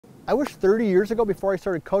I wish 30 years ago, before I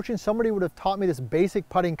started coaching, somebody would have taught me this basic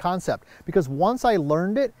putting concept, because once I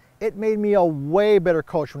learned it, it made me a way better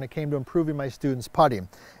coach when it came to improving my students' putting.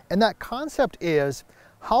 And that concept is,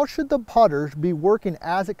 how should the putter be working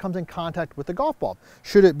as it comes in contact with the golf ball?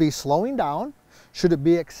 Should it be slowing down? Should it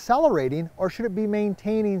be accelerating? Or should it be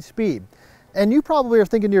maintaining speed? And you probably are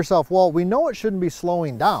thinking to yourself, well, we know it shouldn't be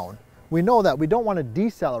slowing down. We know that. We don't want to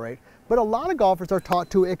decelerate. But a lot of golfers are taught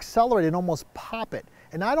to accelerate and almost pop it.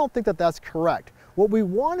 And I don't think that that's correct. What we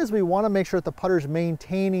want is, we want to make sure that the putter's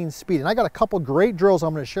maintaining speed. And I got a couple great drills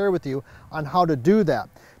I'm going to share with you on how to do that.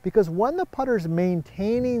 Because when the putter's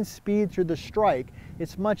maintaining speed through the strike,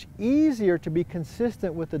 it's much easier to be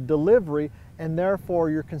consistent with the delivery, and therefore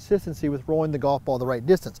your consistency with rolling the golf ball the right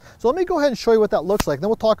distance. So let me go ahead and show you what that looks like. Then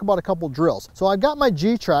we'll talk about a couple drills. So I've got my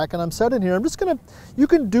G track and I'm set in here. I'm just gonna, you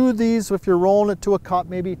can do these if you're rolling it to a cup,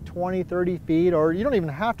 maybe 20, 30 feet, or you don't even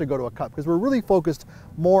have to go to a cup, because we're really focused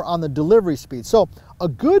more on the delivery speed. So a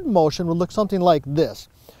good motion would look something like this,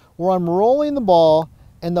 where I'm rolling the ball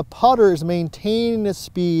and the putter is maintaining its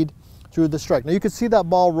speed through the strike. Now you can see that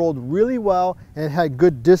ball rolled really well and it had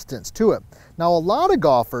good distance to it. Now a lot of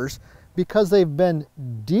golfers, because they've been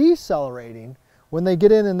decelerating, when they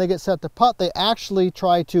get in and they get set to putt, they actually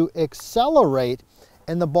try to accelerate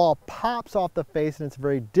and the ball pops off the face, and it's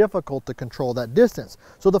very difficult to control that distance.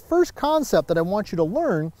 So the first concept that I want you to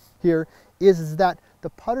learn here is that the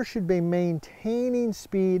putter should be maintaining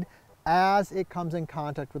speed as it comes in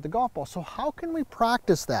contact with the golf ball. So how can we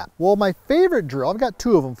practice that? Well, my favorite drill, I've got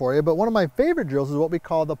two of them for you, but one of my favorite drills is what we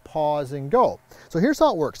call the pause and go. So here's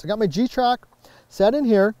how it works. I got my G track set in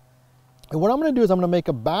here, and what I'm going to do is I'm going to make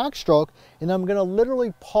a backstroke, and I'm going to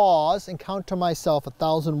literally pause and count to myself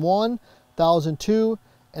 1,001, 1,002,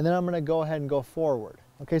 and then I'm going to go ahead and go forward.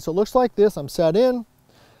 Okay, so it looks like this. I'm set in,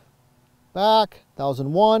 back,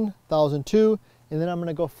 1,001, 1,002, and then I'm going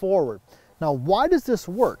to go forward. Now, why does this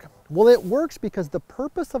work? Well, it works because the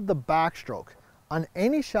purpose of the backstroke on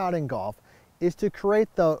any shot in golf is to create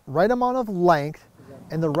the right amount of length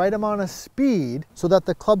and the right amount of speed so that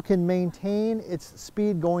the club can maintain its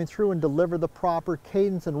speed going through and deliver the proper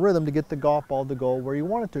cadence and rhythm to get the golf ball to go where you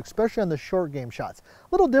want it to, especially on the short game shots. A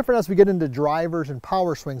little different as we get into drivers and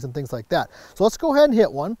power swings and things like that. So let's go ahead and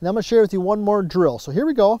hit one. And I'm going to share with you one more drill. So here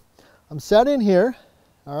we go. I'm set in here.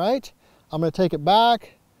 All right. I'm going to take it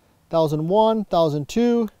back, 1,001,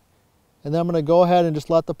 1,002, and then I'm going to go ahead and just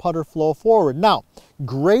let the putter flow forward. Now,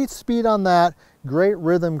 great speed on that, great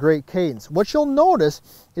rhythm, great cadence. What you'll notice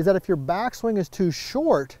is that if your backswing is too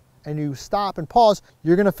short and you stop and pause,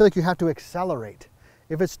 you're going to feel like you have to accelerate.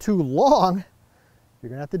 If it's too long, you're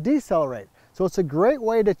going to have to decelerate. So it's a great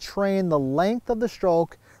way to train the length of the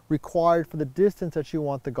stroke required for the distance that you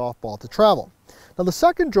want the golf ball to travel. Now the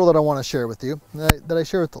second drill that I want to share with you, that I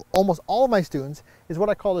share with almost all of my students, is what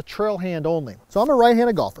I call the trail hand only. So I'm a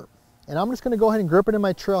right-handed golfer, and I'm just going to go ahead and grip it in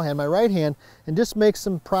my trail hand, my right hand, and just make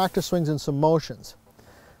some practice swings and some motions.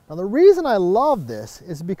 Now the reason I love this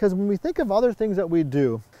is because when we think of other things that we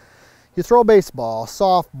do, you throw a baseball,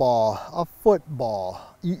 softball, a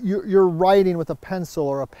football, you're writing with a pencil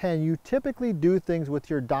or a pen, you typically do things with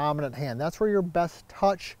your dominant hand. That's where your best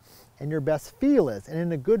touch and your best feel is. And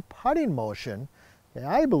in a good putting motion,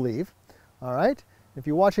 I believe, all right, if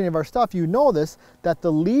you watch any of our stuff, you know this, that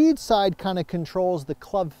the lead side kind of controls the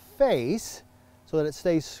club face so that it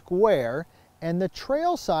stays square, and the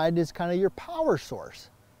trail side is kind of your power source.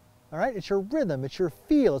 All right, it's your rhythm, it's your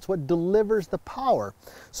feel, it's what delivers the power.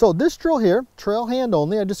 So this drill here, trail hand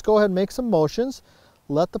only, I just go ahead and make some motions,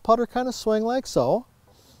 let the putter kind of swing like so.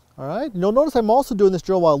 All right, you'll notice I'm also doing this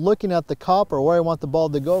drill while looking at the cup or where I want the ball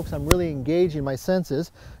to go, because I'm really engaging my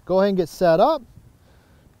senses. Go ahead and get set up,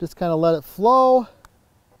 just kind of let it flow.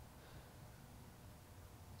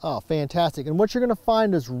 Oh, fantastic. And what you're going to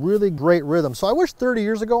find is really great rhythm. So I wish 30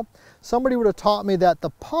 years ago somebody would have taught me that the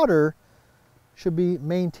putter should be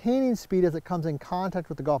maintaining speed as it comes in contact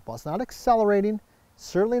with the golf ball. It's not accelerating,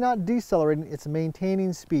 certainly not decelerating, it's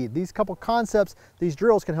maintaining speed. These couple concepts, these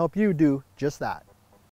drills can help you do just that.